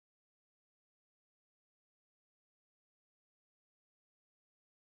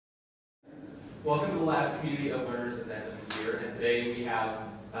Welcome to the last Community of Learners event of the year, and today we have,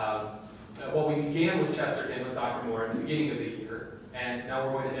 well, we began with Chesterton with Dr. Moore at the beginning of the year, and now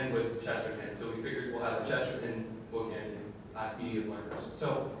we're going to end with Chesterton, so we figured we'll have a Chesterton bookend in Community of Learners.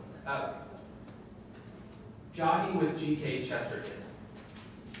 So, Jogging with G.K. Chesterton.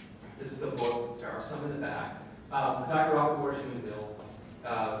 This is the book. There are some in the back. Dr. Arbor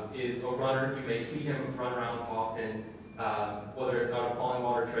Moore-Jumonville is a runner. You may see him run around often, whether it's out on falling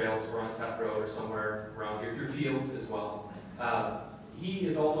water trails or on Tough Road or somewhere around here, through fields as well. He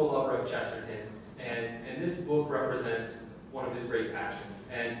is also a lover of Chesterton, and this book represents one of his great passions.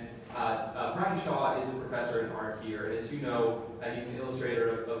 And Brian Shaw is a professor in art here, and as you know, he's an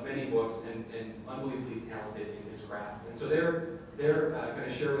illustrator of many books and unbelievably talented in his craft. And so they're going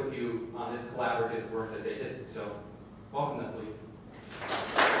to share with you on this collaborative work that they did. So welcome them, please.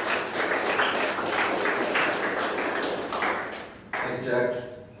 Thanks, Jack.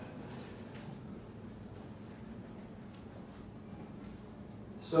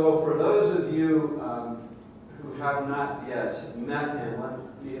 So for those of you who have not yet met him,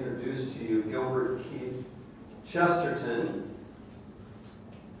 let me introduce to you Gilbert Keith Chesterton.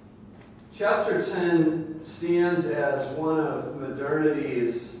 Chesterton stands as one of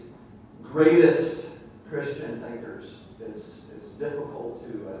modernity's greatest Christian thinkers. It's difficult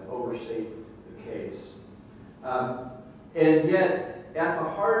to overstate the case. And yet, at the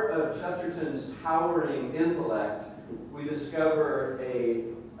heart of Chesterton's towering intellect, we discover a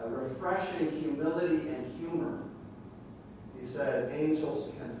refreshing humility and humor. He said,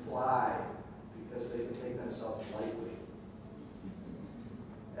 angels can fly because they can take themselves lightly.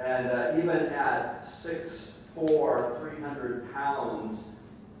 And even at 6'4", 300 pounds,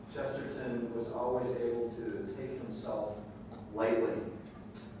 Chesterton was always able to take himself lightly.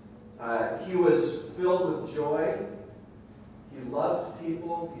 He was filled with joy. He loved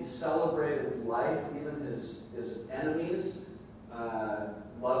people. He celebrated life. Even his enemies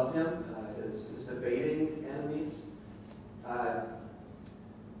loved him, his debating enemies.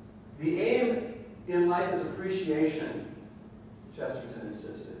 The aim in life is appreciation, Chesterton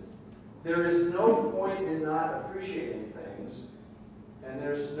insisted. There is no point in not appreciating things, and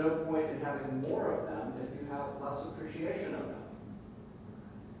there's no point in having more of them if you have less appreciation of them.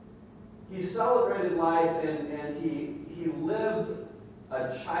 He celebrated life, and he lived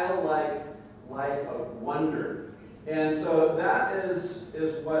a childlike life of wonder. And so that is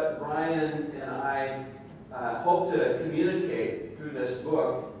what Brian and I hope to communicate through this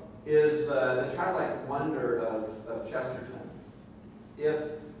book, is the childlike wonder of Chesterton.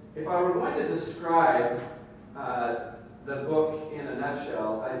 If I were going to describe the book in a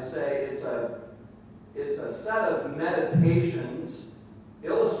nutshell, I'd say it's a set of meditations,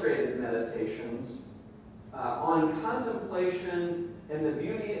 illustrated meditations, on contemplation and the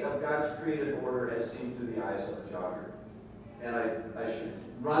beauty of God's created order as seen through the eyes of a jogger. And I should,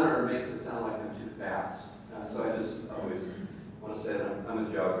 runner makes it sound like I'm too fast. So I just always want to say that I'm a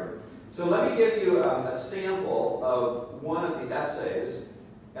jogger. So let me give you a sample of one of the essays.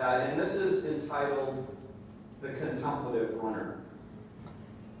 And this is entitled The Contemplative Runner.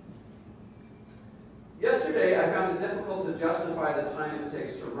 Yesterday, I found it difficult to justify the time it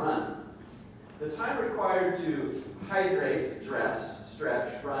takes to run. The time required to hydrate, dress,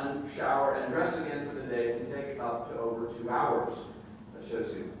 stretch, run, shower, and dress again for the day can take up to over 2 hours. That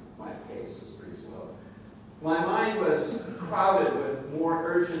shows you my pace is pretty slow. My mind was crowded with more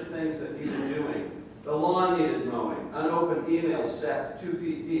urgent things that needed doing. The lawn needed mowing. Unopened emails stacked 2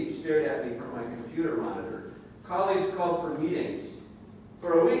 feet deep stared at me from my computer monitor. Colleagues called for meetings.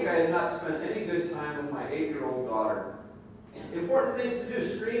 For a week, I had not spent any good time with my 8-year-old daughter. Important things to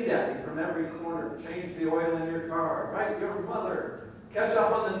do screamed at me from every corner. Change the oil in your car. Write your mother. Catch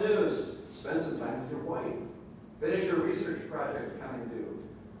up on the news. Spend some time with your wife. Finish your research project coming due.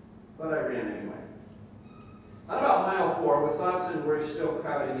 But I ran anyway. On about mile 4, with thoughts and worries still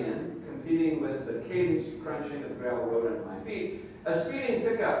crowding in, competing with the cadence crunching of the gravel road under my feet, a speeding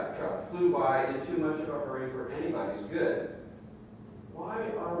pickup truck flew by in too much of a hurry for anybody's good. Why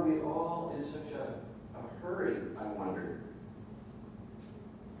are we all in such a hurry, I wondered.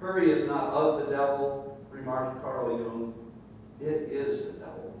 Hurry is not of the devil, remarked Carl Jung. It is the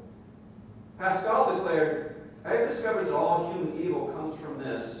devil. Pascal declared, I have discovered that all human evil comes from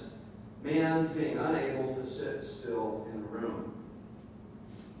this, man's being unable to sit still in a room.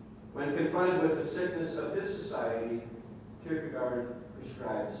 When confronted with the sickness of his society, Kierkegaard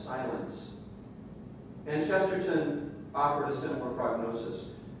prescribed silence. And Chesterton offered a similar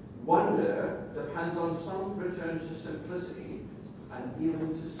prognosis. Wonder depends on some return to simplicity and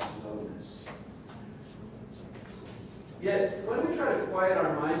even to slowness. Yet, when we try to quiet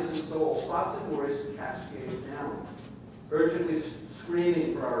our minds and souls, thoughts and worries cascade down, urgently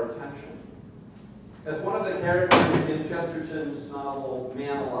screaming for our attention. As one of the characters in Chesterton's novel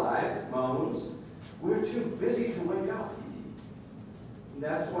Man Alive moans, we're too busy to wake up. And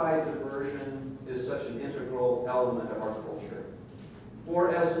that's why diversion is such an integral element of our culture.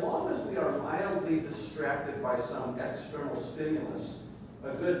 For as long as we are mildly distracted by some external stimulus,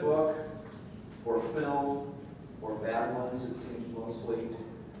 a good book, or film, or bad ones, it seems mostly,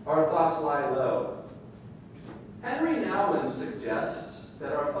 our thoughts lie low. Henry Nouwen suggests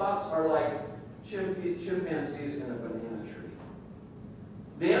that our thoughts are like chimpanzees in a banana tree.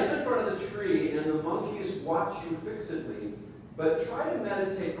 Dance in front of the tree and the monkeys watch you fixedly, but try to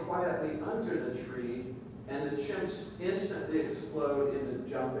meditate quietly under the tree and the chimps instantly explode into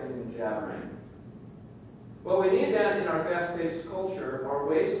jumping and jabbering. What we need then in our fast-paced culture are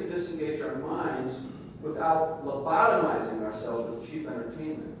ways to disengage our minds without lobotomizing ourselves with cheap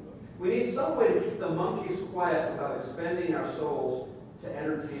entertainment. We need some way to keep the monkeys quiet without expending our souls to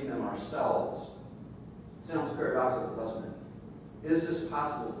entertain them ourselves. Sounds paradoxical, doesn't it? Is this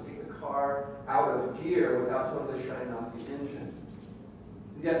possible to take the car out of gear without totally shutting off the engine?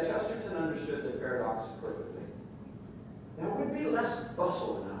 And yet Chesterton understood the paradox perfectly. There would be less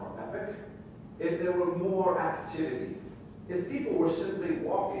bustle in our epoch if there were more activity, if people were simply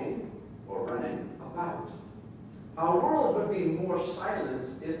walking or running about. Our world would be more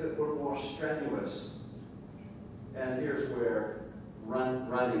silent if it were more strenuous. And here's where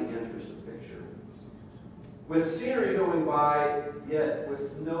running enters the picture. With scenery going by, yet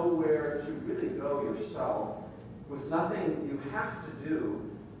with nowhere to really go yourself, with nothing you have to do,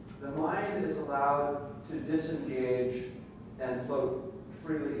 the mind is allowed to disengage and float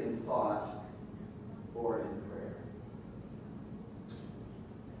freely in thought or in prayer.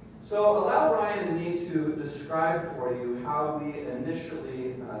 So allow Brian and me to describe for you how we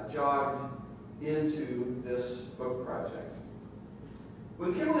initially jogged into this book project.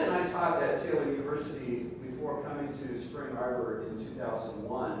 When Kimberly and I taught at Taylor University before coming to Spring Arbor in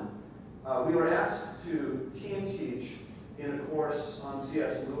 2001, we were asked to team teach in a course on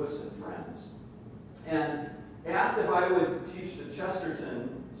C.S. Lewis and Friends. And asked if I would teach the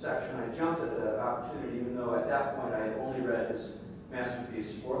Chesterton section. I jumped at the opportunity, even though at that point I had only read his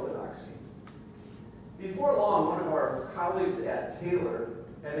masterpiece, Orthodoxy. Before long, one of our colleagues at Taylor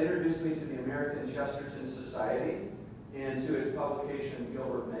had introduced me to the American Chesterton Society and to its publication,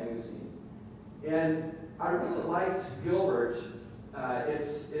 Gilbert Magazine. And I really liked Gilbert.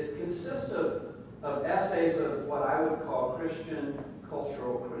 It consists of essays of what I would call Christian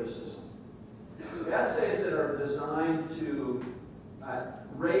cultural criticism. Essays that are designed to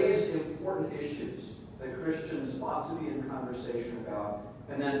raise important issues that Christians ought to be in conversation about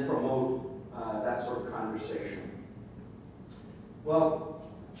and then promote that sort of conversation. Well,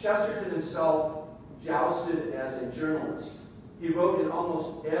 Chesterton himself jousted as a journalist. He wrote in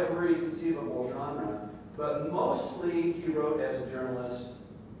almost every conceivable genre, but mostly he wrote as a journalist,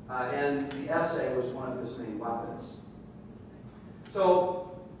 and the essay was one of his main weapons.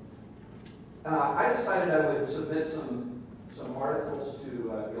 So I decided I would submit some articles to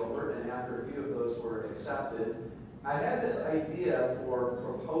Gilbert, and after a few of those were accepted, I had this idea for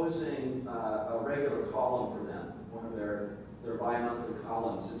proposing a regular column for them, one of their bi-monthly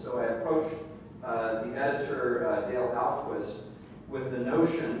columns. And so I approached the editor, Dale Alquist, with the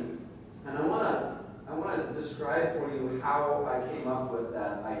notion, and I want to describe for you how I came up with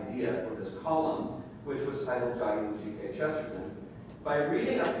that idea for this column, which was titled Jogging with G.K. Chesterton, by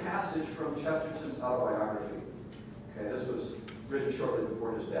reading a passage from Chesterton's autobiography. Okay, this was written shortly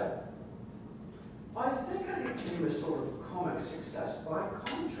before his death. I think I became a sort of comic success by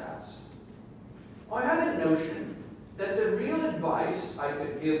contrast. I had a notion that the real advice I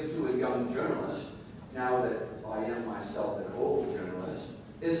could give to a young journalist, now that I am myself an old journalist,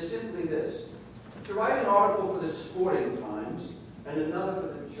 is simply this: to write an article for the Sporting Times and another for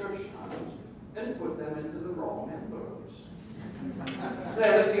the Church Times and put them into the wrong envelopes.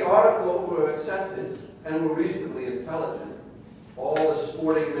 Then if the article were accepted and were reasonably intelligent, all the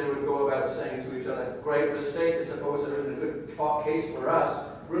sporting men would go about saying to each other, "Great mistake to suppose there isn't a good case for us.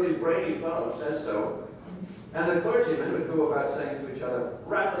 Really brainy fellow says so." And the clergymen would go about saying to each other,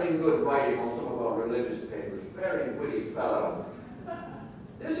 "Rattling good writing on some of our religious papers. Very witty fellow."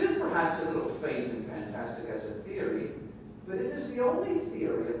 This is perhaps a little faint and fantastic as a theory, but it is the only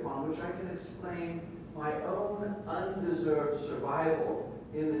theory upon which I can explain my own undeserved survival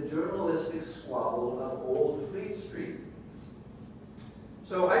in the journalistic squabble of Old Fleet Street.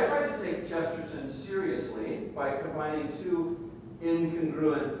 So I tried to take Chesterton seriously by combining two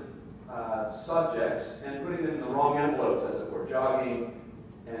incongruent subjects and putting them in the wrong envelopes, as it were, jogging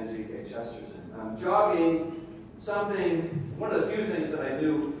and G.K. Chesterton. Jogging, one of the few things that I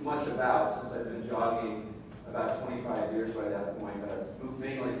knew much about, since I've been jogging about 25 years by that point, but I've moved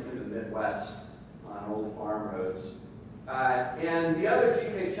mainly through the Midwest on old farm roads. And the other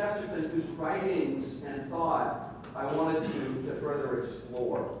G.K. Chesterton, whose writings and thought I wanted to further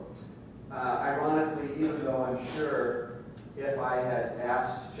explore. Ironically, even though I'm sure if I had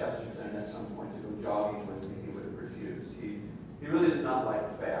asked Chesterton at some point to go jogging with me, he would have refused. He really did not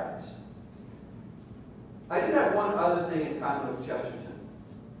like fads. I did have one other thing in common with Chesterton.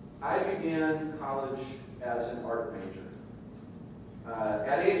 I began college as an art major.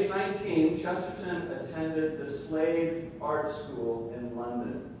 At age 19, Chesterton attended the Slade Art School in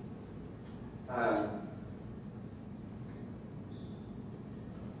London.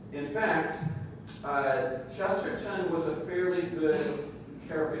 In fact, Chesterton was a fairly good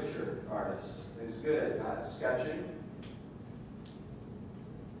caricature artist. He was good at sketching.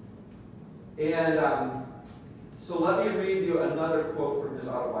 And so let me read you another quote from his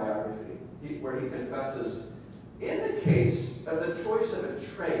autobiography, where he confesses, "In the case of the choice of a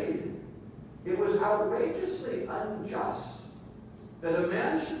trade, it was outrageously unjust that a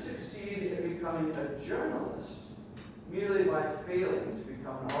man should succeed in becoming a journalist merely by failing to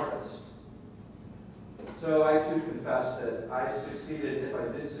become an artist." So I too confess that I succeeded, if I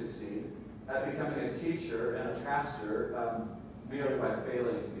did succeed, at becoming a teacher and a pastor merely by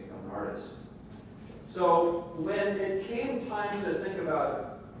failing to become an artist. So when it came time to think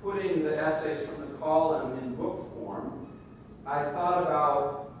about putting the essays from the column in book form, I thought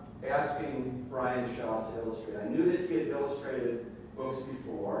about asking Brian Shaw to illustrate. I knew that he had illustrated books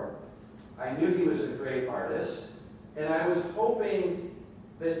before. I knew he was a great artist. And I was hoping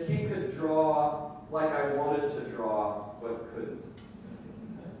that he could draw like I wanted to draw, but couldn't.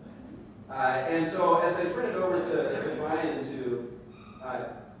 And so as I turn it over to Brian to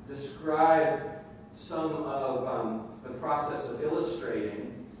describe some of the process of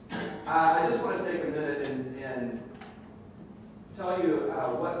illustrating, I just want to take a minute and tell you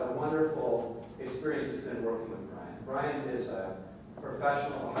what a wonderful experience it's been working with Brian. Brian is a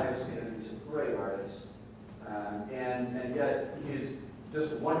professional, high standard. He's a great artist. And yet he's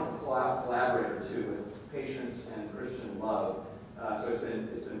just a wonderful collaborator too, with patience and Christian love. So it's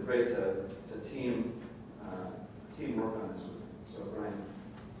been great to team work on this with him. So Brian.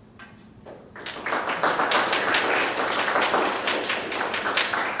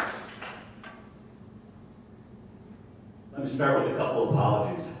 Let me start with a couple of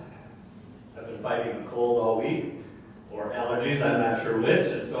apologies. I've been fighting a cold all week, or allergies, I'm not sure which,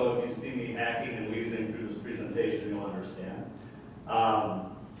 and so if you see me hacking and wheezing through this presentation, you'll understand.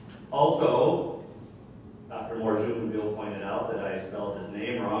 Also, Dr. Moore-Jumonville pointed out that I spelled his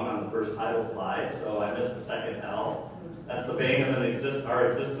name wrong on the first title slide, so I missed the second L. That's the bane of our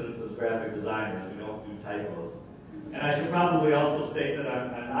existence as graphic designers. We don't do typos. And I should probably also state that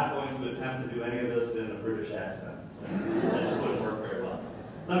I'm not going to attempt to do any of this in a British accent. So that just wouldn't work very well.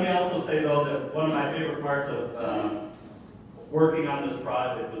 Let me also say, though, that one of my favorite parts of working on this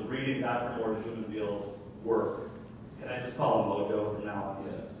project was reading Dr. Moore-Jumonville's work. Can I just call him Mojo from now on?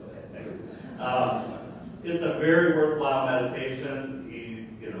 Yes. Okay, thank you. It's a very worthwhile meditation. He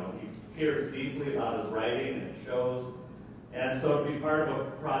cares deeply about his writing, and it shows. And so to be part of a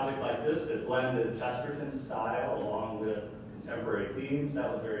project like this that blended Chesterton's style along with contemporary themes,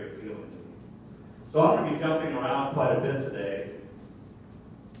 that was very appealing to me. So I'm going to be jumping around quite a bit today.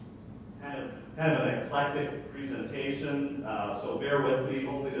 Kind of an eclectic presentation, so bear with me.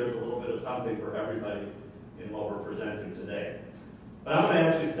 Hopefully there's a little bit of something for everybody in what we're presenting today. But I'm going to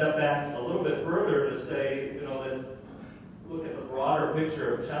actually step back a little bit further to say, that look at the broader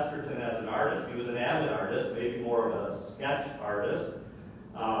picture of Chesterton as an artist. He was an avid artist, maybe more of a sketch artist.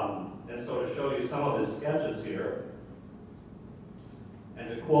 And so to show you some of his sketches here, and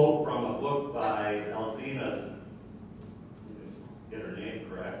to quote from a book by Alzina, get her name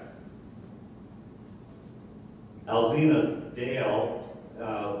correct, Alzina Dale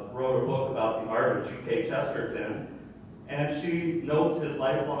wrote a book about the art of G.K. Chesterton, and she notes his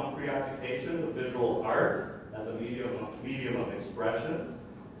lifelong preoccupation with visual art as a medium of expression.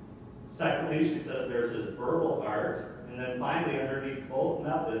 Secondly, she says there's his verbal art, and then finally, underneath both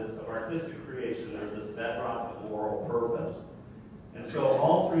methods of artistic creation, there's this bedrock of moral purpose. And so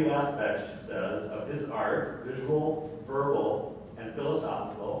all three aspects, she says, of his art, visual, verbal, and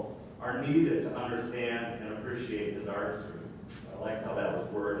philosophical, are needed to understand and appreciate his artistry. I liked how that was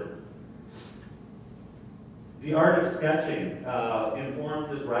worded. The art of sketching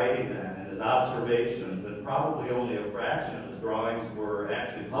informed his writing then and his observations, and probably only a fraction of his drawings were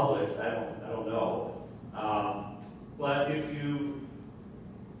actually published. I don't know. But if you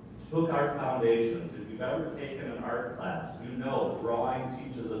took art foundations, if you've ever taken an art class, you know drawing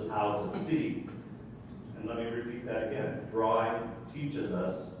teaches us how to see. And let me repeat that again. Drawing teaches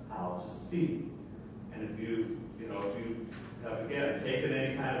us how to see. And if you have, again, taken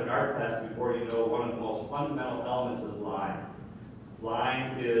any kind of an art class before, you know one of the most fundamental elements is line.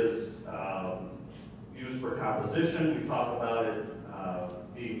 Line is used for composition. We talk about it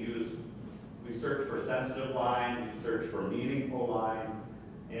being used. We search for sensitive line. We search for meaningful line.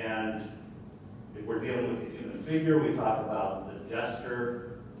 And if we're dealing with the human figure, we talk about the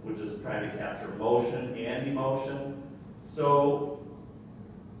gesture, which is trying to capture motion and emotion. So,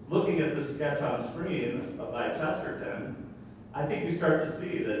 looking at this sketch on screen by Chesterton, I think we start to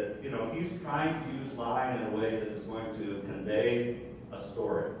see that, he's trying to use line in a way that is going to convey a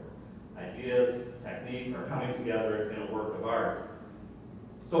story. Ideas, technique are coming together in a work of art.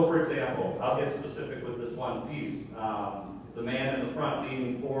 So, for example, I'll get specific with this one piece. The man in the front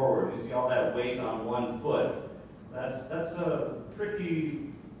leaning forward, you see all that weight on one foot. That's a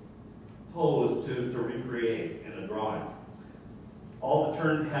tricky pose to recreate in a drawing. All the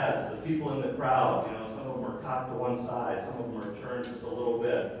turned heads, the people in the crowd, some of them are cocked to one side, some of them are turned just a little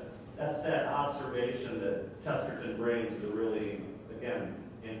bit. That's that observation that Chesterton brings to really, again,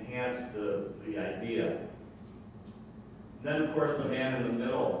 enhance the idea. Then, of course, the man in the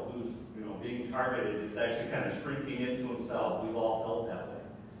middle who's being targeted is actually kind of shrinking into himself. We've all felt that way.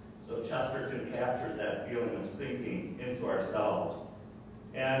 So Chesterton captures that feeling of sinking into ourselves.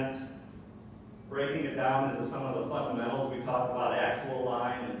 And breaking it down into some of the fundamentals, we talk about actual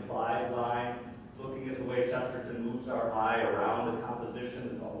line, implied line, looking at the way Chesterton moves our eye around the composition,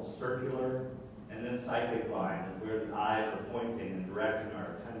 it's almost circular, and then psychic line is where the eyes are pointing and directing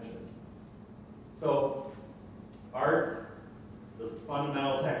our attention. So, art, the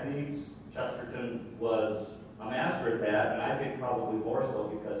fundamental techniques, Chesterton was a master at that, and I think probably more so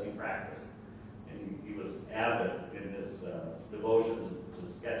because he practiced. And he was avid in his devotion to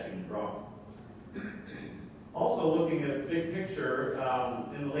sketching and drawing. Also, looking at the big picture,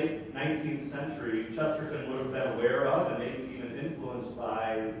 in the late 19th century, Chesterton would have been aware of and maybe even influenced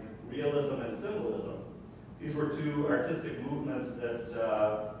by realism and symbolism. These were two artistic movements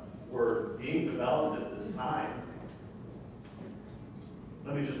that were being developed at this time.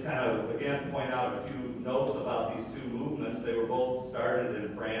 Let me just kind of, again, point out a few notes about these two movements. They were both started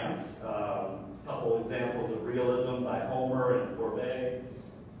in France. A couple examples of realism by Homer and Courbet.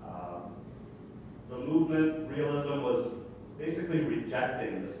 The movement, realism, was basically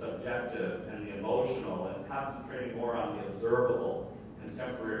rejecting the subjective and the emotional and concentrating more on the observable,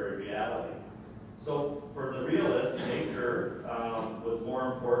 contemporary reality. So for the realists, nature was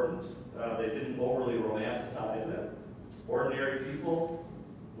more important. They didn't overly romanticize it. Ordinary people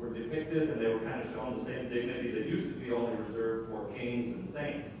were depicted and they were kind of shown the same dignity that used to be only reserved for kings and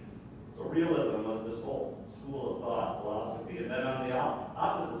saints. So realism was this whole school of thought, philosophy. And then on the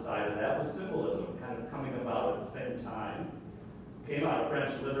opposite side of that was symbolism, kind of coming about at the same time. Came out of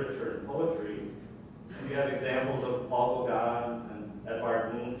French literature and poetry. And we have examples of Paul Gauguin and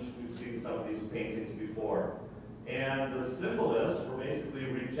Edvard Munch. We've seen some of these paintings before. And the symbolists were basically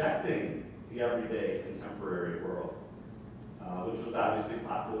rejecting the everyday contemporary world, which was obviously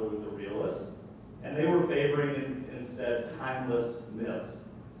popular with the realists. And they were favoring instead timeless myths.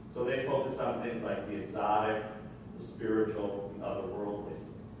 So they focused on things like the exotic, the spiritual, the otherworldly.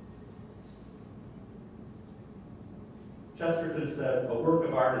 Chesterton said, a work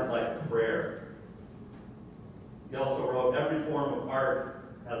of art is like a prayer. He also wrote, every form of art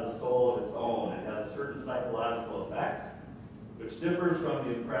has a soul of its own. It has a certain psychological effect, which differs from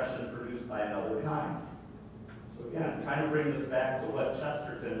the impression produced by another kind. So again, trying to bring this back to what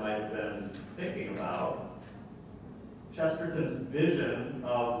Chesterton might have been thinking about. Chesterton's vision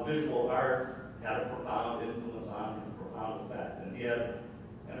of the visual arts had a profound influence on him, a profound effect.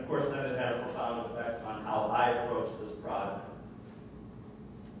 And of course then it had a profound effect on how I approached this project.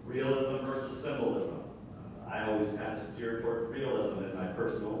 Realism versus symbolism. I always kind of steer towards realism in my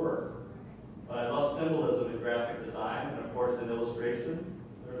personal work. But I love symbolism in graphic design, and of course in illustration,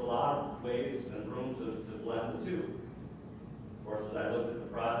 there's a lot of ways and room to blend the two. Of course, as I looked at the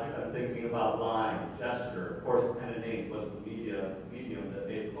project, I'm thinking about line, gesture. Of course, pen and ink was the medium that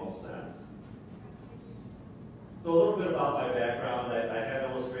made the most sense. So a little bit about my background. I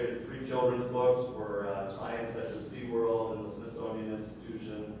have illustrated 3 children's books for clients such as SeaWorld and the Smithsonian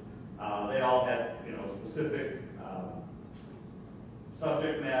Institution. They all had, specific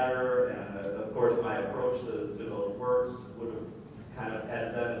subject matter and, of course, my approach to those works would have kind of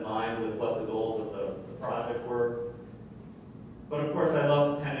had been in line with what the goals of the project were. But of course, I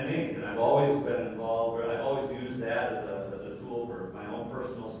love pen and ink, and I've always been involved, or I've always used that as a tool for my own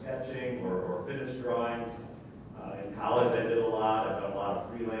personal sketching or finished drawings. In college, I did a lot. I've done a lot of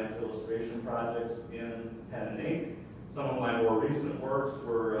freelance illustration projects in pen and ink. Some of my more recent works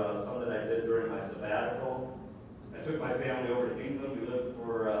were some that I did during my sabbatical. I took my family over to England. We lived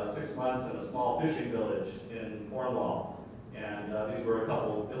for 6 months in a small fishing village in Cornwall. And these were a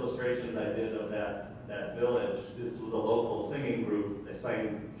couple of illustrations I did of that village. This was a local singing group. They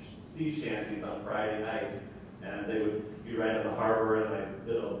sang sea shanties on Friday night. And they would be right in the harbor, and I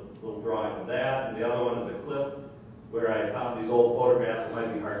did a little drawing of that. And the other one is a cliff where I found these old photographs. It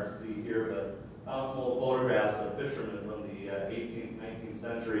might be hard to see here, but found some old photographs of fishermen from the 18th, 19th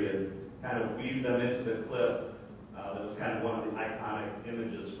century and kind of weaved them into the cliff. That was kind of one of the iconic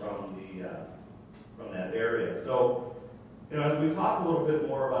images from that area. So, as we talk a little bit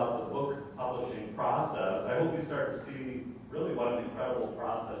more about the book publishing process, I hope you start to see really what an incredible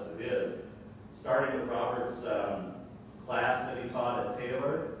process it is. Starting with Robert's class that he taught at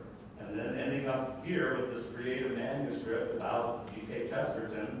Taylor, and then ending up here with this creative manuscript about G.K.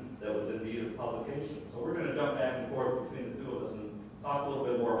 Chesterton that was in need of publication. So we're going to jump back and forth between the two of us and talk a little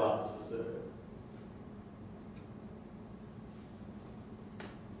bit more about the specifics.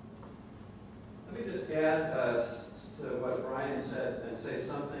 Let me just add to what Brian said and say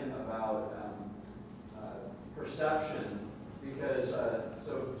something about perception, because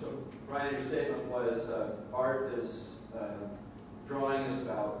so Brian, your statement was art is drawing is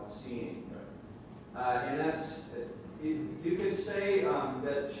about seeing, and that's you could say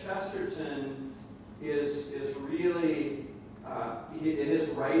that Chesterton is really in his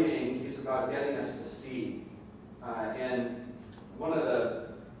writing he's about getting us to see, and one of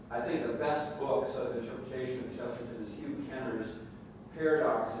I think the best books of interpretation of Chesterton is Hugh Kenner's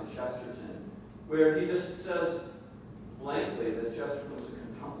Paradox in Chesterton, where he just says blankly that Chesterton was a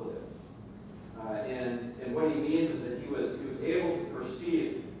contemplative. And what he means is that he was able to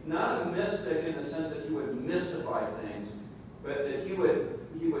perceive, not a mystic in the sense that he would mystify things, but that he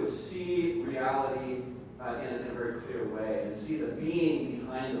would see reality in a very clear way and see the being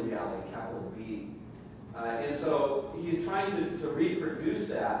behind the reality, capital B. And so he's trying to reproduce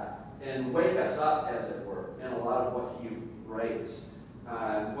that and wake us up, as it were, in a lot of what he writes.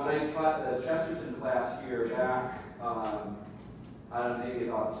 When I taught the Chesterton class here back, I don't know, maybe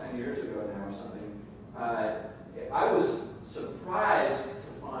about 10 years ago now or something, I was surprised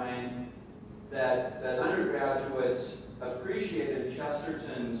to find that undergraduates appreciated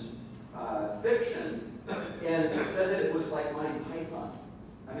Chesterton's fiction and said that it was like Monty Python.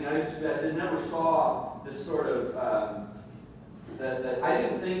 I mean, I never saw this sort of, that I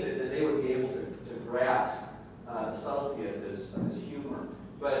didn't think that they would be able to grasp the subtlety of his humor.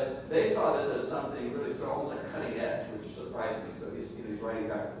 But they saw this as something really sort of almost like cutting edge, which surprised me. So he's writing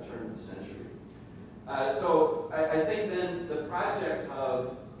back at the turn of the century. So I think then the project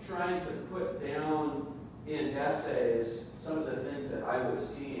of trying to put down in essays some of the things that I was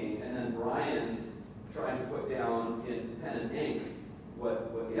seeing, and then Brian trying to put down in pen and ink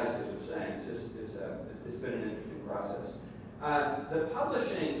what the essays were saying. It's been an interesting process. The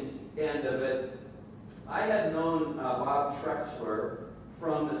publishing end of it, I had known Bob Trexler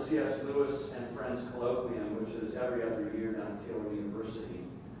from the C.S. Lewis and Friends Colloquium, which is every other year down at Taylor University.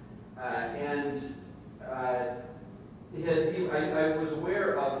 I was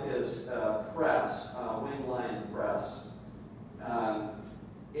aware of his press, Wing Lion Press,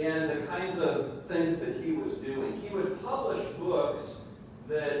 and the kinds of things that he was doing. He would publish books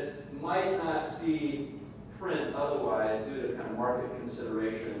that might not see print otherwise due to kind of market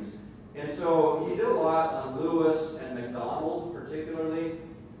considerations. And so he did a lot on Lewis and MacDonald, particularly.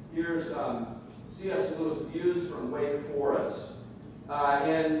 Here's C.S. Lewis' Views from Wake Forest.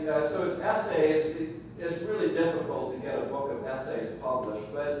 So it's essays. It's really difficult to get a book of essays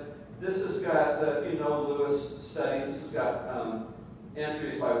published, but this has got, if you know Lewis studies, this has got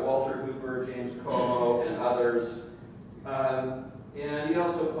entries by Walter Hooper, James Como, and others. And he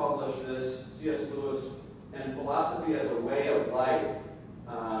also published this, C.S. Lewis and Philosophy as a Way of Life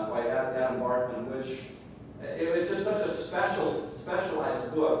by Adam Barkman, which it's just such a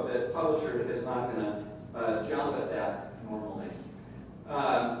specialized book that publisher is not going to jump at that normally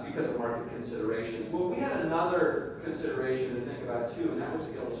because of market considerations. Well, we had another consideration to think about too, and that was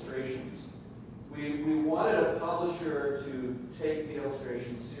the illustrations. We wanted a publisher to take the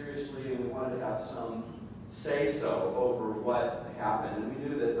illustrations seriously, and we wanted to have some say-so over what happened, and we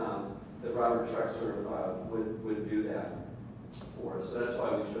knew that Robert Trexler would do that. for us. So that's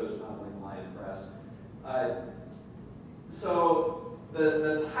why we chose Modeling Lion Press. So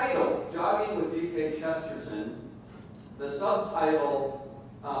the title, Jogging with G.K. Chesterton, the subtitle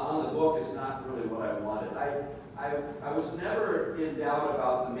on the book is not really what I wanted. I was never in doubt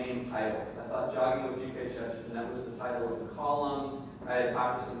about the main title. I thought Jogging with G.K. Chesterton, that was the title of the column. I had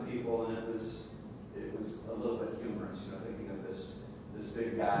talked to some people, and it was a little bit humorous, thinking of this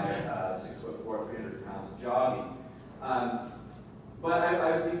big guy, 6'4", 300 pounds, jogging.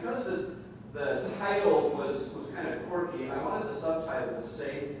 But because the title was kind of quirky, I wanted the subtitle to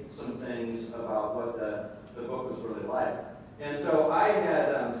say some things about what the book was really like. And so I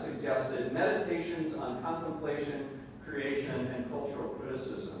had suggested Meditations on Contemplation, Creation, and Cultural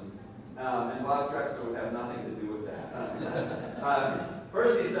Criticism. And Bob Trexler would have nothing to do with that.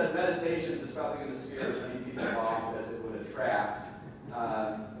 First, he said meditations is probably going to scare as many people off as it would attract,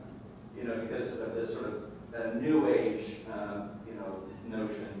 because of this sort of new age,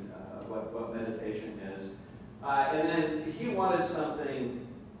 notion of what meditation is. And then he wanted something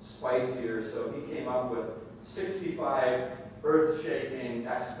spicier, so he came up with 65 earth-shaking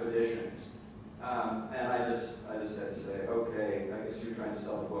expeditions. And I just had to say, okay, I guess you're trying to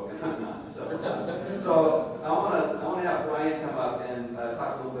sell a book, and I'm not. So I want to have Brian come up and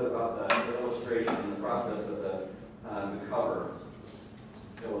talk a little bit about the illustration and the process of the cover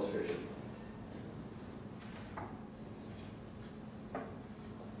illustration.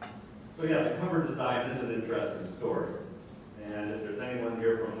 So yeah, the cover design is an interesting story. And if there's anyone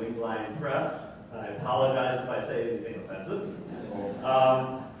here from Winged Lion Press, I apologize if I say anything offensive.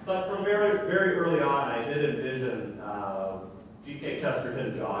 But from very, very early on, I did envision G.K.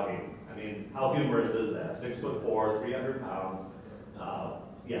 Chesterton jogging. I mean, how humorous is that? 6'4", 300 pounds.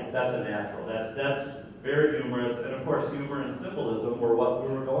 Yeah, that's a natural. That's very humorous. And of course, humor and symbolism were what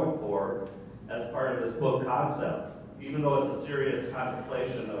we were going for as part of this book concept. Even though it's a serious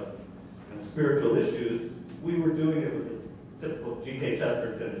contemplation of spiritual issues, we were doing it with the typical G.K.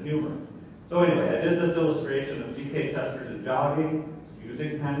 Chesterton humor. So anyway, I did this illustration of G.K. Chesterton jogging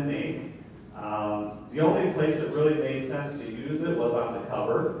using pen and ink. The only place that really made sense to use it was on the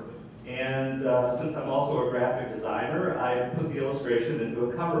cover. And since I'm also a graphic designer, I put the illustration into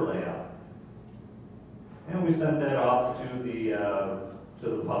a cover layout. And we sent that off to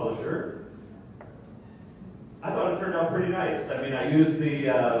the publisher. I thought it turned out pretty nice. I mean, I used the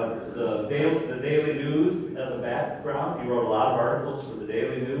Daily News as a background. He wrote a lot of articles for the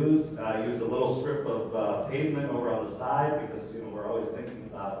Daily News. I used a little strip of pavement over on the side because we're always thinking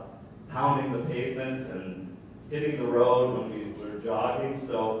about pounding the pavement and hitting the road when we're jogging.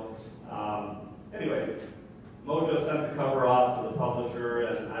 So anyway, Mojo sent the cover off to the publisher,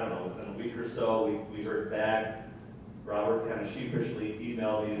 and I don't know, within a week or so, we heard back. Robert kind of sheepishly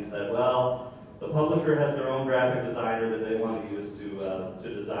emailed me and said, well, the publisher has their own graphic designer that they want to use to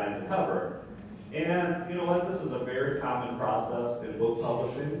design the cover. And you know what? This is a very common process in book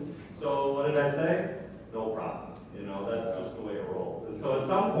publishing. So what did I say? No problem. That's just the way it rolls. And so at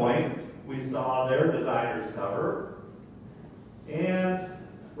some point, we saw their designer's cover. And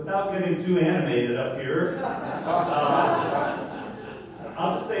without getting too animated up here,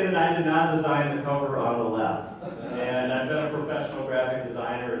 I'll just say that I did not design the cover on the left. And I've been a professional graphic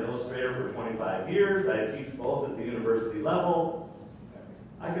designer and illustrator for 25 years. I teach both at the university level.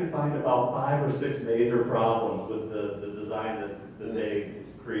 I can find about 5 or 6 major problems with the design that they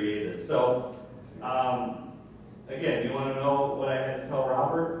created. So, again, you want to know what I had to tell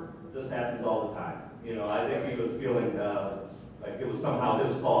Robert? This happens all the time. I think he was feeling like it was somehow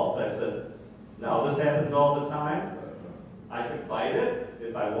his fault. I said, no, this happens all the time. I could fight it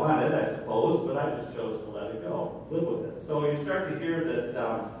if I wanted, I suppose, but I just chose to let it go, live with it. So you start to hear that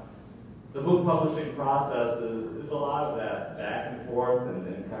the book publishing process is a lot of that back and forth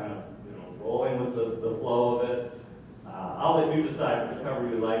and kind of rolling with the flow of it. I'll let you decide which cover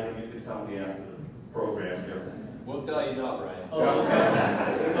you like, and you can tell me after the program here. We'll tell you not, Brian. Oh,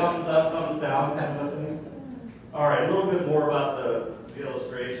 okay. Thumbs up, thumbs down kind of thing. All right, a little bit more about the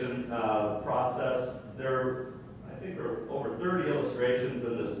illustration process. I think there are over 30 illustrations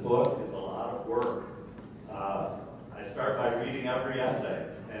in this book. It's a lot of work. I start by reading every essay,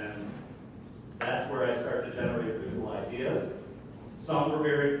 and that's where I start to generate visual ideas. Some were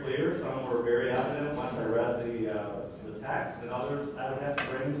very clear, some were very evident once I read the text, and others I would have to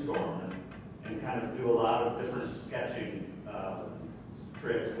brainstorm and kind of do a lot of different sketching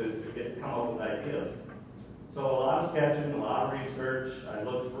tricks to come up with ideas. So a lot of sketching, a lot of research. I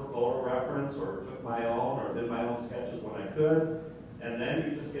looked for photo reference or took my own or did my own sketches when I could. And then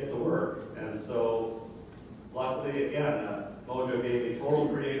you just get to work. And so luckily, again, Mojo gave me total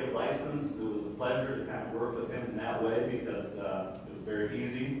creative license license. It was a pleasure to kind of work with him in that way because it was very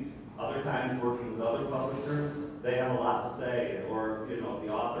easy. Other times working with other publishers, they have a lot to say, or the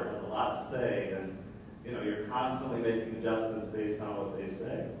author has a lot to say, and you're constantly making adjustments based on what they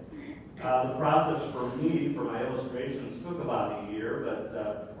say. The process for me, for my illustrations, took about a year,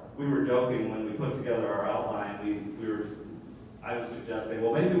 but we were joking when we put together our outline. I was suggesting,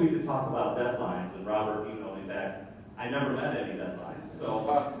 well, maybe we could talk about deadlines, and Robert emailed me back. I never met any deadlines, so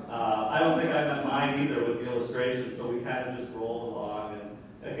I don't think I met mine either with the illustrations, so we kind of just rolled along.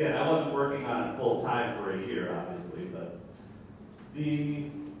 And again, I wasn't working on it full time for a year, obviously, but the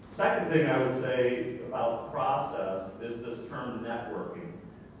second thing I would say about the process is this term networking.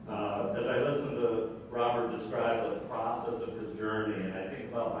 As I listen to Robert describe the process of his journey, and I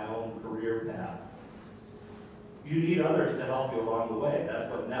think about my own career path, you need others to help you along the way. That's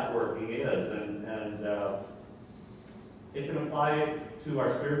what networking is, and it can apply to our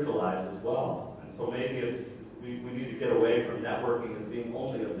spiritual lives as well. And so maybe we need to get away from networking as being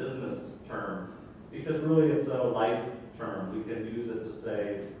only a business term, because really it's a life term. We can use it to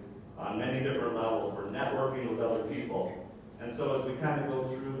say on many different levels, we're networking with other people. And so as we kind of go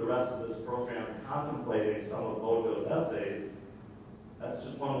through the rest of this program contemplating some of Mojo's essays, that's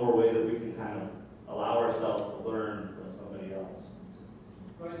just one more way that we can kind of allow ourselves to learn from somebody else.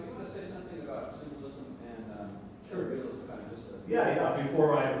 Brian, do you want to say something about symbolism and realism? Kind of just Yeah.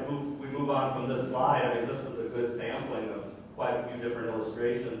 Before we move on from this slide, I mean, this is a good sampling of quite a few different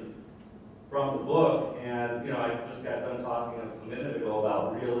illustrations from the book. And, I just got done talking a minute ago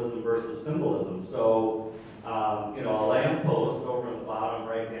about realism versus symbolism. So, a lamppost over in the bottom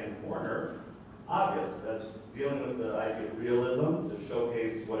right-hand corner, obvious, that's dealing with the idea of realism to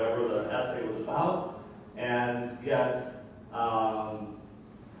showcase whatever the essay was about. And yet, the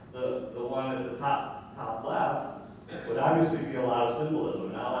one at the top left would obviously be a lot of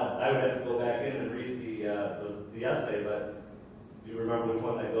symbolism. Now, I would have to go back in and read the essay, but do you remember which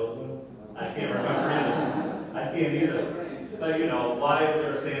one that goes with? I can't remember either. I can't either. But, why is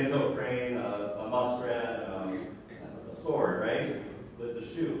there a sandhill crane, a muskrat, a sword, right, with the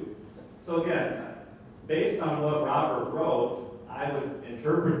shoe? So again, based on what Robert wrote, I would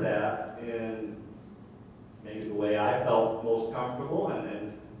interpret that in maybe the way I felt most comfortable,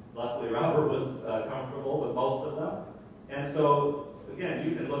 and luckily Robert was comfortable with most of them. And so, again,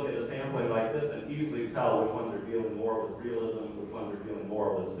 you can look at a sampling like this and easily tell which ones are dealing more with realism, which ones are dealing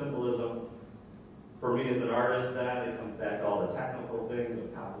more with symbolism. For me as an artist, then, it comes back to all the technical things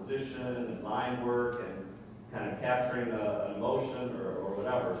of composition and line work and kind of capturing an emotion or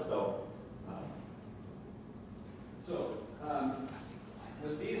whatever. So,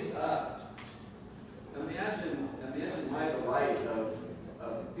 with these, imagine my delight of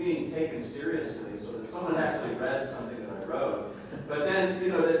being taken seriously, so that someone actually read something that I wrote, but then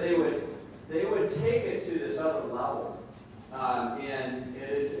that they would take it to this other level, and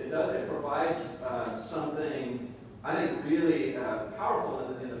it provides something I think really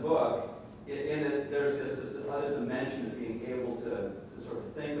powerful in the book. In that there's this other dimension of being able to sort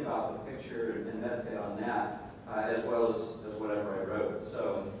of think about the picture and meditate on that, as well as whatever I wrote.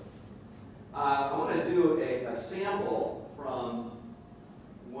 So I want to do a sample from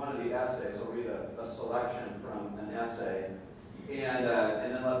one of the essays. I'll read a selection from an essay, and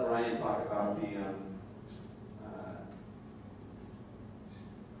then let Brian talk about the illustration.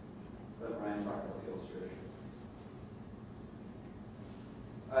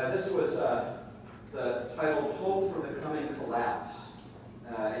 This was the title "Hope for the Coming Collapse,"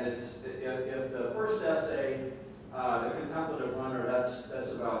 and it's if the first essay, the contemplative runner,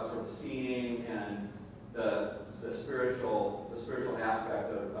 that's about sort of seeing and the spiritual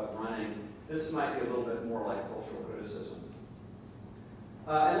aspect of running. This might be a little bit more like cultural criticism.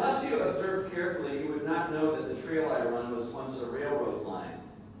 Unless you observed carefully, you would not know that the trail I run was once a railroad line.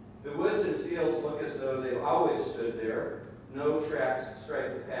 The woods and fields look as though they've always stood there. No tracks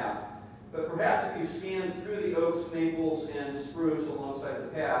strike the path. But perhaps if you scanned through the oaks, maples, and spruce alongside the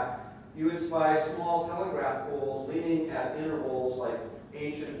path, you would spy small telegraph poles leaning at intervals like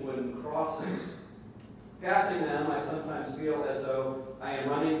ancient wooden crosses. Passing them, I sometimes feel as though I am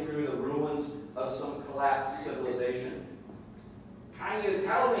running through the ruins of some collapsed civilization. Can you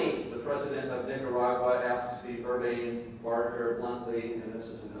tell me, the president of Nicaragua asks the urbane Barker bluntly, and this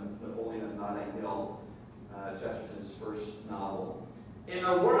is in Napoleon of Notting Hill, Chesterton's first novel. In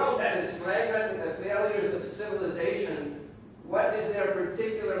a world that is flagrant with the failures of civilization, what is there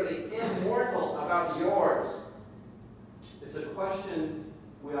particularly immortal about yours? It's a question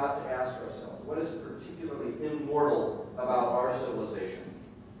we ought to ask ourselves. What is particularly immortal about our civilization?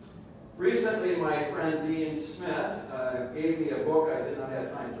 Recently, my friend Dean Smith gave me a book I did not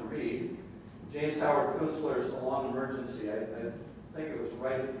have time to read. James Howard Kunstler's A Long Emergency. I think it was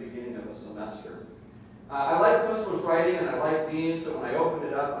right at the beginning of a semester. I like Kunstler's writing and I like Dean, so when I opened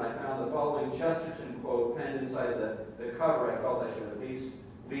it up and I found the following Chesterton quote penned inside the cover, I felt I should at least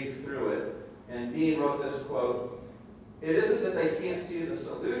leaf through it. And Dean wrote this quote, "It isn't that they can't see the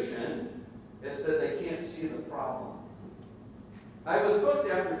solution, it's that they can't see the problem." I was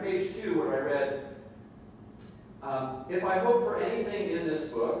hooked after page 2 where I read, "If I hope for anything in this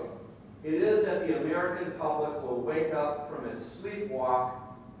book, it is that the American public will wake up from its sleepwalk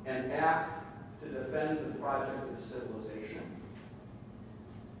and act to defend the project of civilization."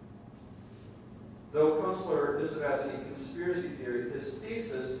 Though Kunstler disavows any conspiracy theory, his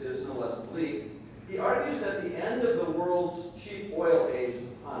thesis is no less bleak. He argues that the end of the world's cheap oil age is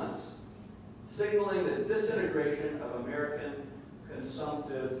upon us, signaling the disintegration of American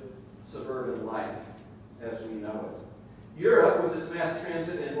consumptive suburban life as we know it. Europe, with its mass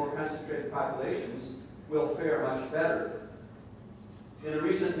transit and more concentrated populations, will fare much better. In a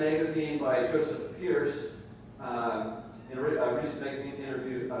recent magazine by Joseph Pierce, in a recent magazine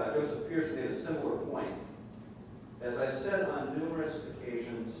interview, Joseph Pierce made a similar point. As I've said on numerous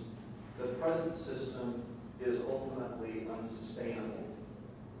occasions, the present system is ultimately unsustainable.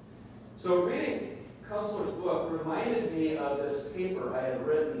 So reading Kunstler's book reminded me of this paper I had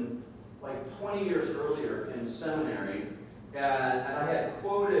written like 20 years earlier in seminary, and I had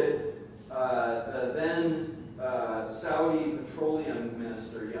quoted the then Saudi petroleum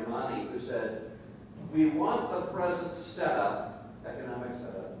minister, Yamani, who said, "We want the present setup, economic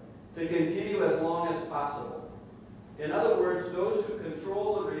setup, to continue as long as possible. In other words, those who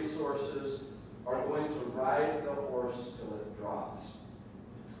control the resources are going to ride the horse till it drops."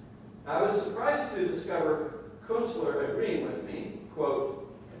 I was surprised to discover Kunstler agreeing with me, quote,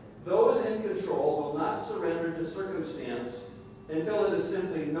 "Those in control will not surrender to circumstance until it is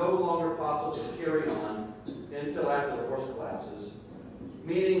simply no longer possible to carry on until after the horse collapses,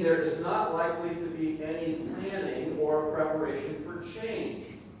 meaning there is not likely to be any planning or preparation for change.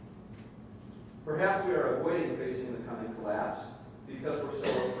 Perhaps we are avoiding facing the coming collapse because we're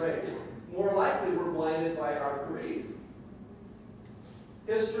so afraid. More likely we're blinded by our greed.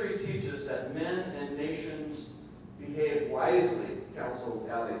 History teaches that men and nations behave wisely," counseled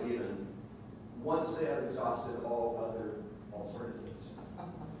Ali Even, "once they have exhausted all other alternatives."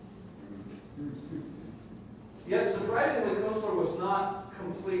 Yet, surprisingly, Kunstler was not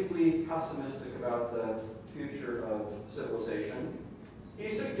completely pessimistic about the future of civilization. He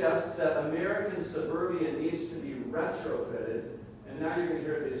suggests that American suburbia needs to be retrofitted, and now you're going to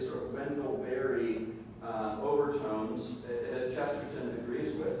hear these sort of Wendell Berry overtones that Chesterton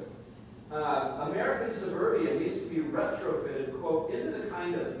agrees with. American suburbia needs to be retrofitted, quote, "into the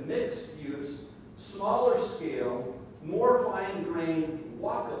kind of mixed-use, smaller scale, more fine-grained,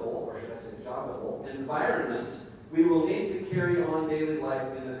 walkable, or should I say joggable, environments we will need to carry on daily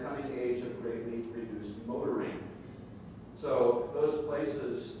life in the coming age of greatly reduced motoring." So those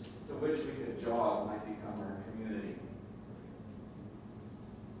places to which we could jog might become our community.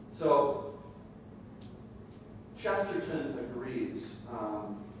 So Chesterton agrees.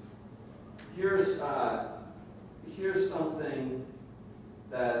 Here's something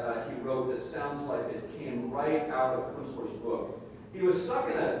that he wrote that sounds like it came right out of Kunstler's book. He was stuck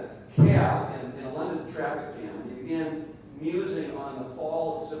in a cab in a London traffic jam, and he began musing on the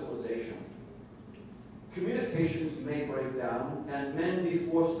fall of civilization. "Communications may break down, and men be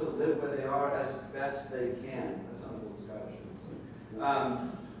forced to live where they are as best they can." That sounds a little Scottish.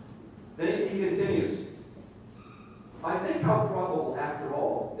 Then he continues, "I think how probable, after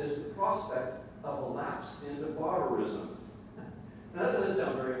all, is the prospect of a lapse into barbarism." Now that doesn't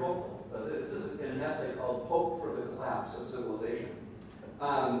sound very hopeful, does it? This is in an essay called "Hope for the Collapse of Civilization."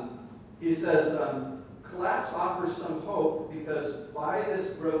 He says, "Collapse offers some hope because by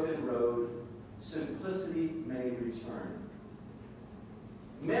this broken road, simplicity may return.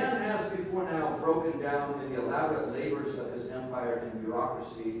 Man has before now broken down in the elaborate labors of his empire in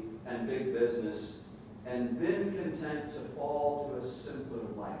bureaucracy and big business and been content to fall to a simpler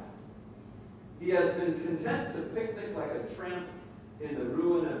life. He has been content to picnic like a tramp in the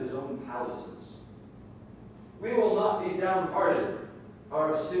ruin of his own palaces. We will not be downhearted.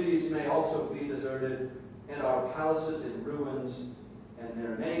 Our cities may also be deserted, and our palaces in ruins, and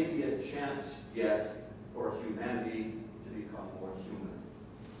there may be a chance yet for humanity to become more human."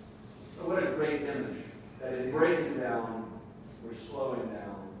 So what a great image, that in breaking down, we're slowing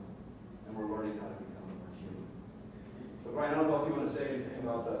down, and we're learning how to become more human. So Brian, I don't know if you want to say anything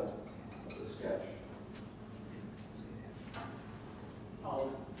about the sketch. I'll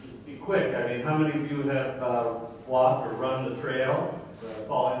just be quick. I mean, how many of you have walked or run the trail, the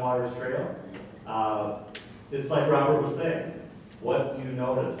Falling Waters Trail? It's like Robert was saying, what do you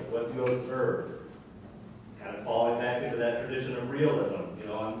notice? What do you observe? Kind of falling back into that tradition of realism. You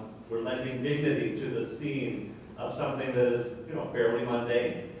know, we're lending dignity to the scene of something that is, you know, fairly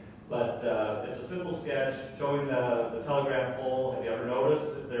mundane. But it's a simple sketch showing the telegraph pole. Have you ever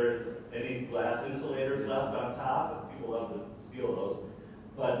noticed if there's any glass insulators left on top? People love to steal those.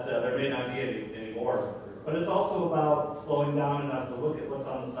 But there may not be any anymore. But it's also about slowing down enough to look at what's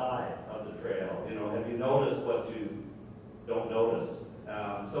on the side of the trail. You know, have you noticed what you don't notice?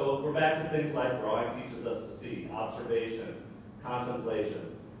 So we're back to things like drawing teaches us to see, observation,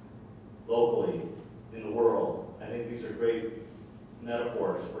 contemplation, locally, in the world. I think these are great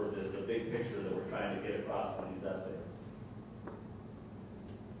metaphors for the big picture that we're trying to get across in these essays.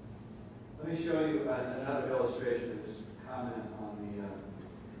 Let me show you another illustration and just comment on the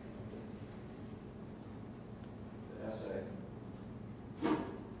essay.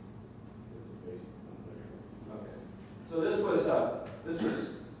 Okay. So this was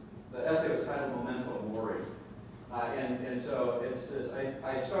the essay was titled Memento Mori, and so it's this.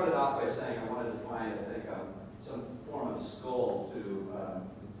 I started off by saying I wanted to find some form of skull to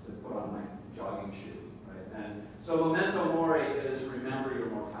put on my jogging shoe, right? And so Memento Mori is remember your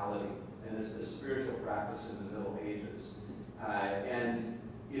mortality, and it's a spiritual practice in the Middle Ages. And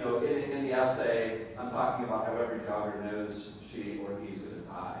you know, in the essay, I'm talking about how every jogger knows she or he's going to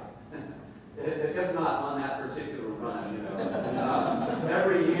die. If not on that particular run, you know.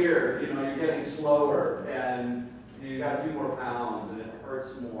 Every year, you know, you're getting slower, and you got a few more pounds, and it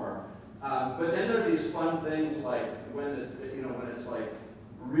hurts more. But then there are these fun things like when it's like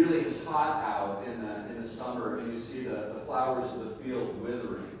really hot out in the summer, and you see the flowers of the field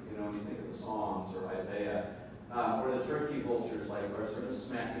withering. You know, when you think of the Psalms or Isaiah. Where the turkey vultures are sort of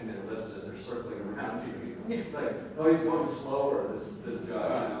smacking their lips as they're circling around you. Like, oh, he's going slower, this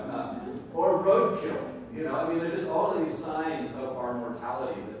guy. You know? Or roadkill. You know, I mean, there's just all of these signs of our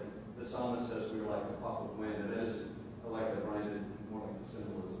mortality that the psalmist says we were like a puff of wind. And it is, I like that Brian did more like the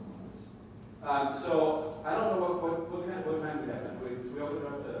symbolism on this. So I don't know what time we have. Should we open it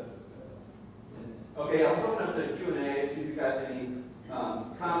up to? Okay, let's open up to Q&A. See if you got any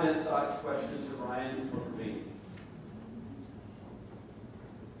comments, thoughts, questions for Brian or for me.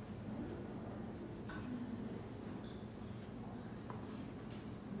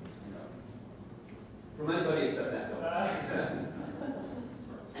 From anybody except that.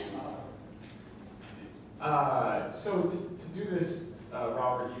 So to do this,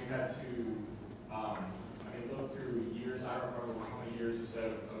 Robert, you had to, look through years. I don't remember how many years you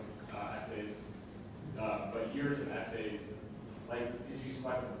said of essays, but years of essays. Like, did you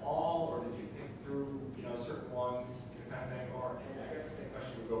select them all, or did you pick through, certain ones, kind of thing? Or, and I guess the same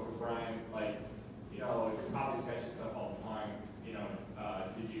question would go for Brian. Like, you're probably sketching stuff all the time.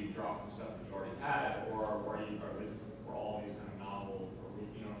 Did you draw from stuff that you already had, or were all these kind of novel, or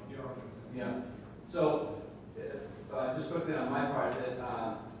you know what I'm saying? Yeah. So, just quickly on my part,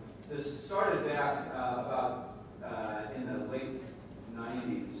 this started back about in the late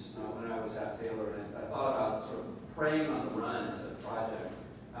 90s when I was at Taylor, and I thought about sort of praying on the run as a project.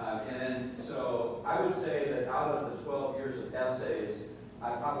 And so I would say that out of the 12 years of essays,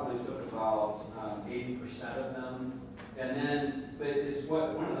 I probably took about 80% of them. And then, but it's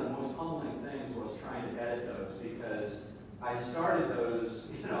one of the most humbling things was trying to edit those, because I started those,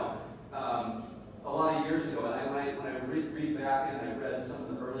 a lot of years ago, and when I read back and I read some of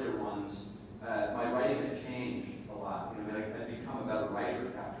the earlier ones, my writing had changed a lot. I'd become a better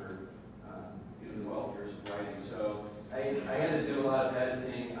writer after 12 years of writing. So I had to do a lot of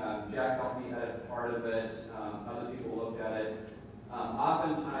editing. Jack helped me edit part of it. Other people looked at it.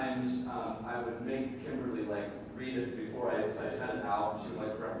 Oftentimes, I would make Kimberly read it before I sent it out. She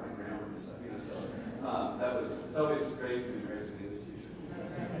would correct my grammar and stuff. So it's always great to be great to be English teacher.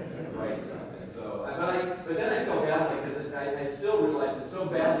 Right. So, but then I feel badly because I still realize it's so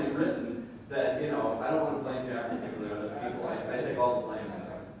badly written that I don't want to blame Jack or Kimberly or other people. I take all the blame.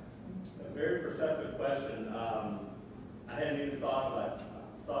 A very perceptive question. I hadn't even thought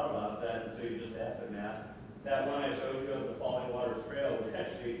about that until you just asked it, Matt. That one I showed you of the Falling Waters Trail was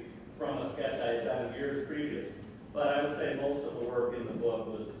actually from a sketch I had done years previous. But I would say most of the work in the book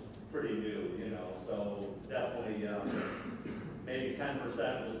was pretty new, so definitely maybe 10%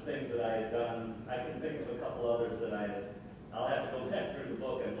 was things that I had done. I can think of a couple others that I'll have to go back through the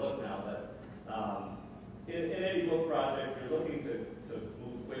book and look now, but in any book project, you're looking to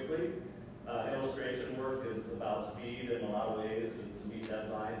move quickly. Illustration work is about speed in a lot of ways to meet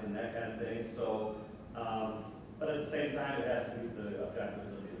deadlines and that kind of thing. So, but at the same time, it has to meet the objectives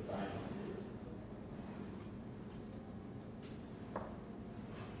of the assignment.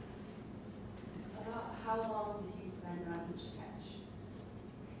 how long did you spend on each sketch?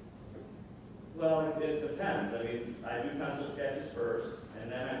 Well, it depends. I mean, I do pencil sketches first, and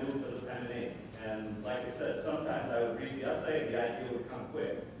then I move to the pen and ink. And like I said, sometimes I would read the essay and the idea would come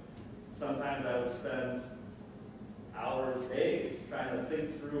quick. Sometimes I would spend hours, days, trying to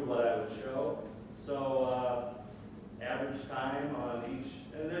think through what I would show. So average time on each,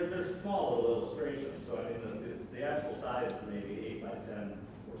 and they're small little illustrations. So I mean, the actual size is maybe 8 by 10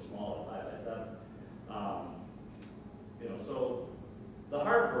 or smaller, 5 by 7. You know, so the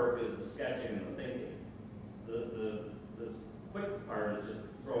hard work is the sketching and the thinking. The quick part is just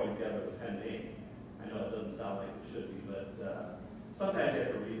throwing together the pen and ink. I know it doesn't sound like it should be, but sometimes you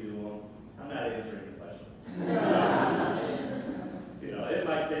have to redo them. I'm not answering the question. You know, it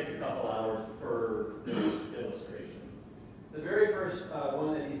might take a couple hours per illustration. The very first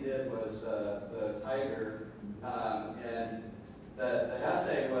one that he did was the tiger, and the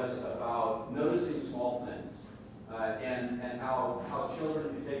essay was about noticing small things, and how children,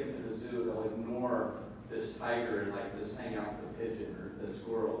 if you take them to the zoo, they'll ignore this tiger and like just hang out with the pigeon or the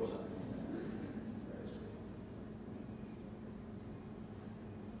squirrel or something.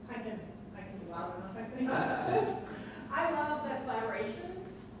 I can be loud enough, I think. I love the collaboration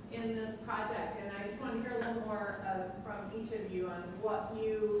in this project, and I just want to hear a little more from each of you on what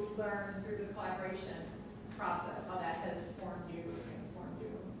you learned through the collaboration process, how that has formed you, transformed you.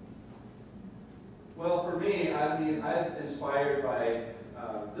 Well, for me, I mean, I'm inspired by,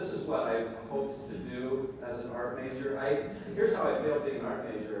 this is what I hoped to do as an art major. Here's how I failed being an art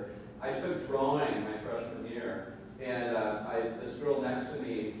major. I took drawing my freshman year, and this girl next to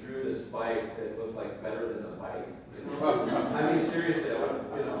me drew this bike that looked like better than the bike. I mean, seriously, I would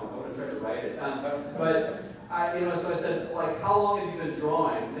have tried to write it. But so I said, like, how long have you been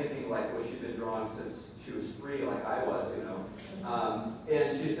drawing? Thinking like, well, she'd been drawing since she was 3, like I was, you know.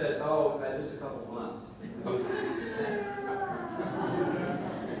 And she said, oh, just a couple months.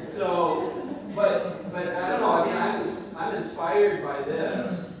 So, but I don't know. I mean, I'm inspired by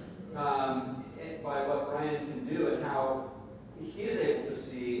this, by what Brian can do and how he is able to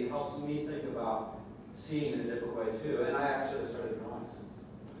see. It helps me think about seeing in a different way too. And I actually started drawing since.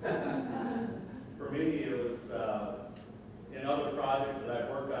 For me, it was in other projects that I've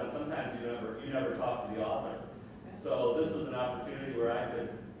worked on. Sometimes you never talk to the author. So this is an opportunity where I could,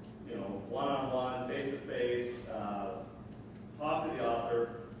 one-on-one, face-to-face, talk to the author.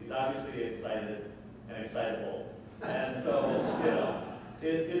 He's obviously excited and excitable, and so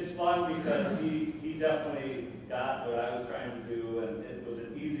it's fun because he definitely got what I was trying to do, and it was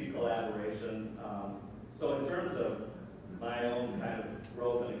an easy collaboration. So in terms of my own kind of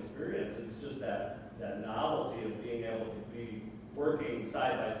growth and experience, it's just that novelty of being able to be working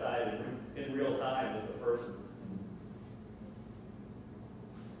side by side in real time with the person.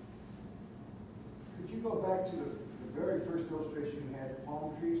 Could you go back to the very first illustration you had,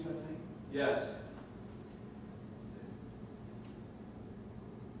 palm trees, I think? Yes.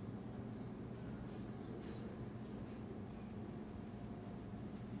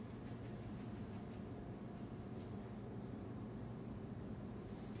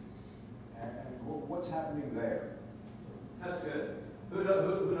 And what's happening there? That's good. Who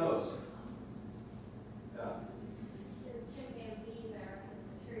knows? Yeah. The chimpanzees are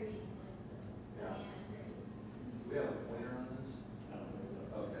the trees, like the banana trees. Do we have a pointer on this? I don't think so.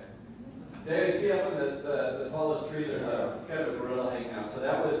 Okay. There you see up in the tallest tree, there's a kind of a gorilla hanging out. So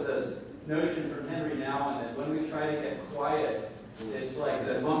that was this notion from Henry Nouwen that when we try to get quiet, it's like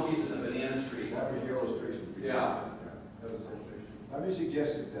the monkeys in the banana tree. That was your illustration. Yeah. That was the illustration. Let me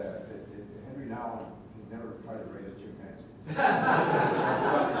suggest that Henry Nouwen never tried to raise a chimpanzee.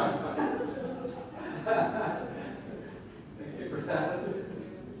 Thank you for that.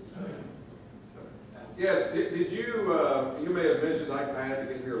 Yes, did you, you may have mentioned, I had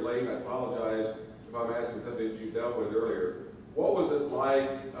to get here late, I apologize if I'm asking something that you dealt with earlier. What was it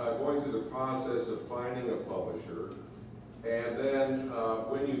like going through the process of finding a publisher? And then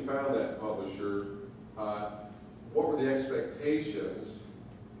when you found that publisher, what were the expectations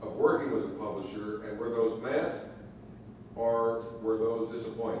of working with a publisher, and were those met, or were those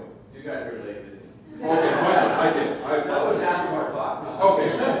disappointing? You got here late, didn't you? Okay, I did. That was after our talk. No. Okay.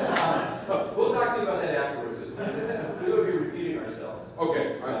 We'll talk to you about that afterwards. We will be repeating ourselves.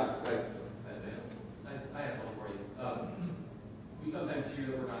 Okay. I have one for you. We sometimes hear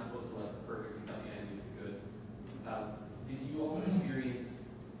that we're not supposed to let the perfect become the enemy of the good. Did you all experience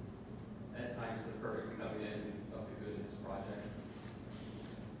at times the perfect becoming the enemy of the good in this project?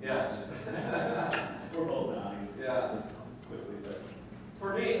 Yes. We're both nodding. Yeah. Quickly, but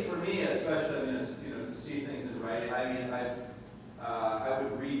For me especially, I mean, to see things in writing. I mean, I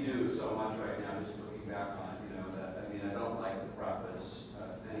would redo so much right now just looking back on it, you know, that, I mean, I don't like the preface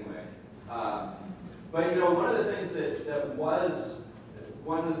anyway. But, you know, one of the things that was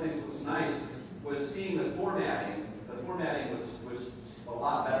nice was seeing the formatting. The formatting was a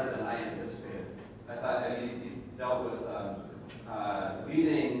lot better than I anticipated. I thought, I mean, he dealt with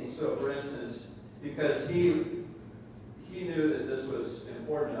leading, so for instance, because he knew that this was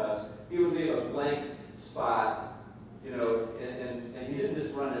important to us, he would leave a blank spot, you know, and he didn't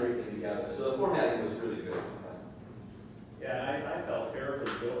just run everything together. So the formatting was really good. Yeah, I felt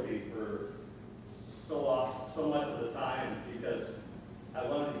terribly guilty for so much of the time because I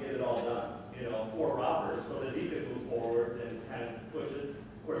wanted to get it all done, you know, for Robert so that he could move forward and kind of push it.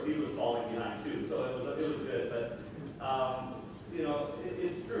 Of course, he was falling behind too, so it was good. But you know,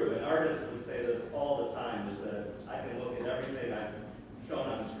 it's true, and artists would say this all the time: is that I can look at everything I've shown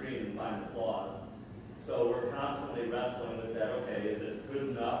on the screen and find the flaws. So we're constantly wrestling with that. Okay, is it good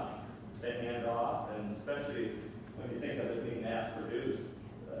enough to hand off? And especially when you think of it being mass-produced,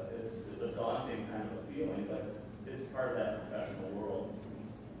 it's a daunting kind of a feeling, but it's part of that professional world.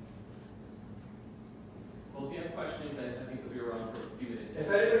 Well, if you have questions, I think we'll be around for a few minutes. If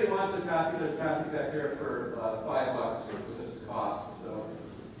anybody wants a copy, there's copies back here for $5, which is the cost.